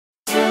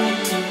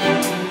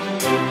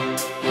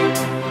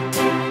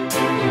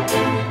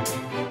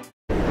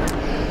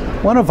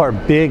One of our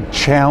big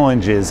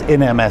challenges in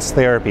MS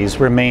therapies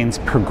remains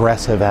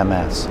progressive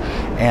MS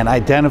and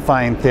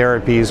identifying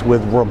therapies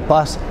with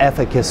robust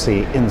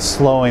efficacy in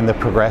slowing the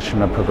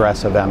progression of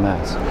progressive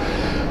MS.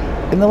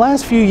 In the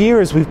last few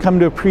years, we've come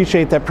to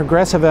appreciate that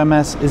progressive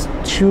MS is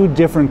two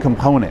different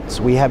components.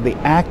 We have the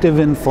active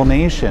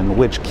inflammation,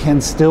 which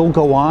can still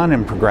go on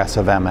in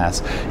progressive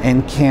MS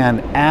and can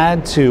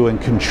add to and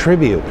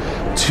contribute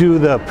to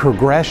the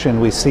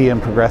progression we see in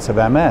progressive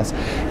MS.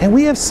 And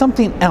we have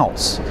something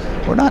else.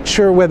 We're not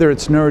sure whether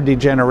it's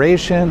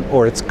neurodegeneration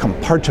or it's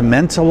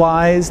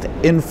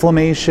compartmentalized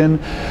inflammation.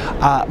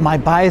 My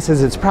bias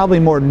is it's probably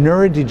more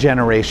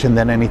neurodegeneration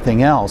than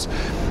anything else.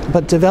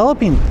 But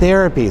developing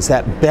therapies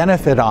that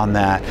benefit on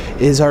that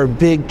is our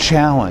big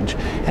challenge.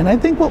 And I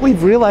think what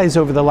we've realized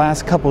over the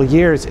last couple of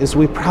years is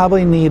we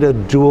probably need a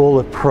dual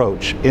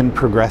approach in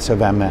progressive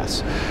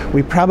MS.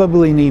 We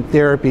probably need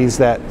therapies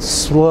that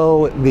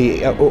slow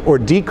or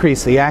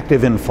decrease the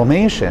active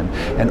inflammation.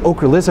 And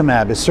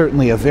ocrelizumab is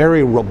certainly a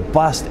very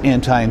robust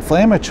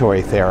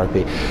anti-inflammatory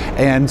therapy.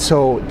 And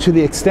so to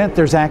the extent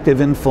there's active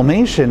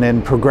inflammation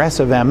in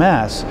progressive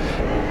MS,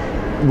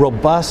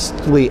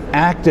 robustly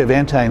active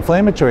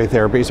anti-inflammatory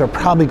therapies are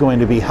probably going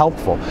to be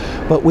helpful.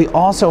 But we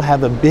also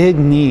have a big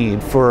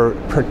need for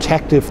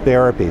protective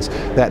therapies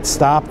that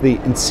stop the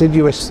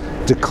insidious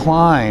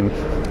decline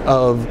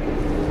of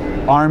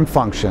arm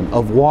function,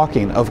 of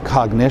walking, of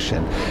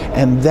cognition.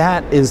 And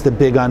that is the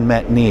big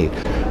unmet need.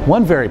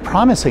 One very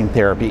promising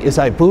therapy is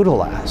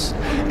ibudilast,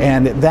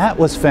 and that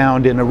was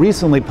found in a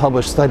recently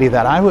published study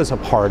that I was a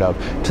part of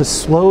to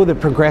slow the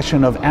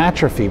progression of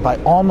atrophy by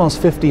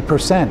almost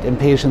 50% in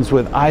patients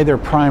with either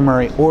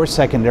primary or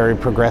secondary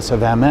progressive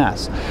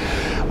MS.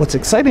 What's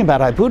exciting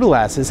about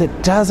ibudilast is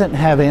it doesn't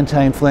have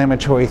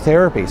anti-inflammatory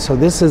therapy, so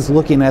this is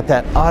looking at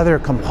that other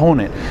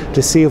component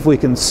to see if we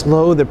can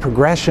slow the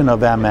progression of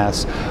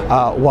MS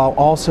while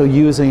also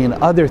using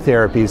other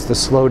therapies to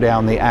slow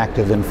down the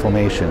active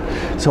inflammation.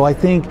 So I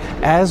think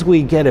as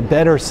we get a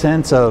better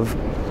sense of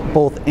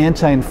both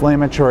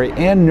anti-inflammatory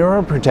and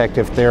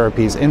neuroprotective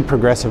therapies in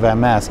progressive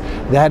MS,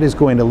 that is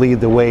going to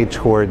lead the way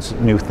towards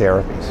new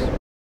therapies.